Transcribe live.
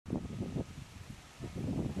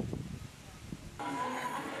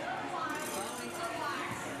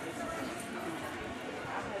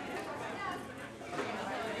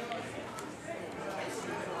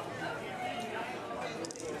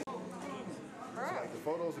Like the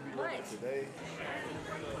photos will be ready today.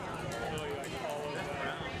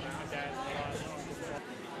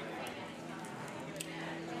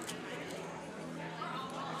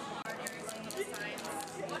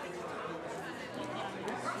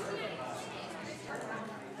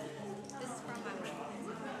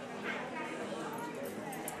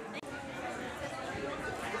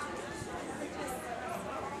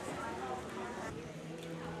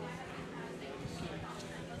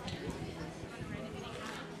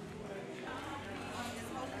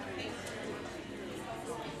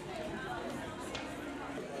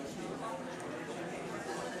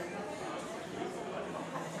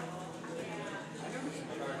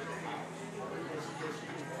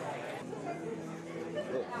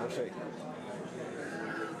 Look, no shake.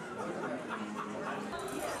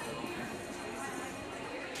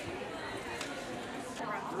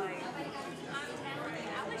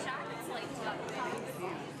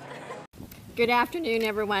 Good afternoon,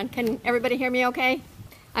 everyone. Can everybody hear me okay?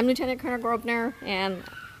 I'm Lieutenant Colonel Grosvenor, and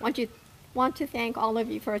want to thank all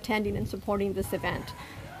of you for attending and supporting this event.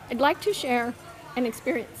 I'd like to share an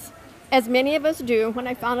experience. As many of us do, when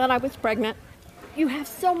I found out I was pregnant, you have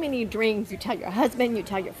so many dreams. You tell your husband, you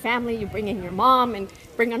tell your family, you bring in your mom and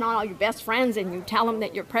bring in all your best friends and you tell them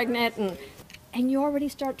that you're pregnant, and you already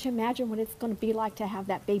start to imagine what it's going to be like to have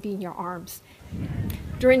that baby in your arms.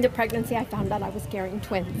 During the pregnancy, I found out I was carrying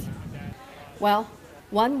twins. Well,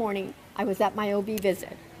 one morning I was at my OB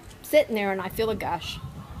visit, sitting there, and I feel a gush.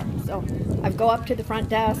 So I go up to the front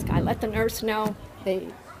desk, I let the nurse know, they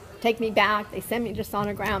take me back, they send me to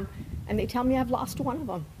sonogram, and they tell me I've lost one of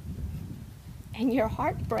them. And your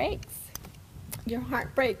heart breaks. Your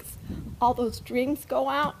heart breaks. All those dreams go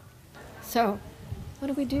out. So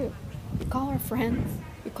what do? We call our friends,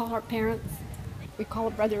 we call our parents, we call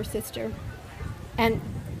a brother or sister. And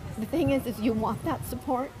the thing is you want that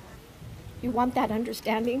support. You want that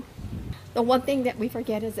understanding. The one thing that we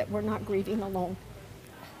forget is that we're not grieving alone.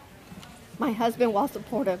 My husband was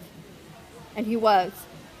supportive, and he was.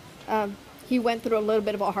 He went through a little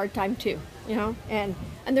bit of a hard time too, you know, and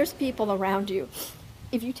there's people around you.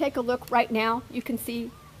 If you take a look right now, you can see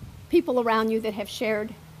people around you that have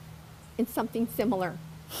shared in something similar.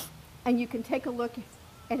 And you can take a look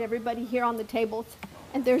at everybody here on the tables,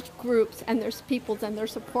 and there's groups, and there's peoples, and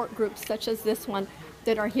there's support groups such as this one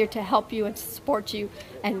that are here to help you and to support you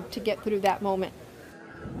and to get through that moment.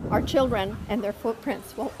 Our children and their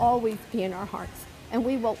footprints will always be in our hearts, and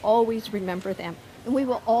we will always remember them, and we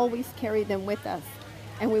will always carry them with us,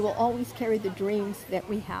 and we will always carry the dreams that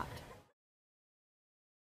we had.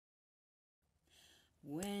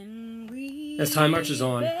 As time marches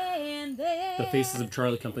on, the faces of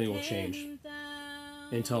Charlie Company will change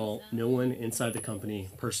until no one inside the company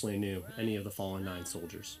personally knew any of the fallen 9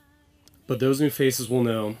 soldiers. But those new faces will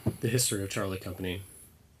know the history of Charlie Company,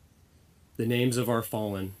 the names of our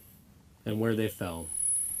fallen, and where they fell,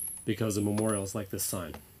 because of memorials like this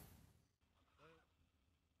sign.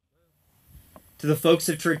 To the folks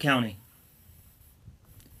of Trigg County,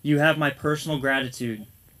 you have my personal gratitude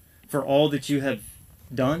for all that you have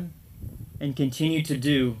done and continue to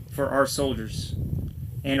do for our soldiers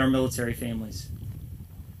and our military families.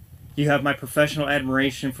 You have my professional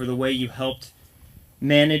admiration for the way you helped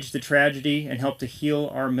manage the tragedy and help to heal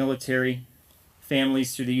our military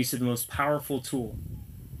families through the use of the most powerful tool,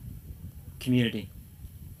 community.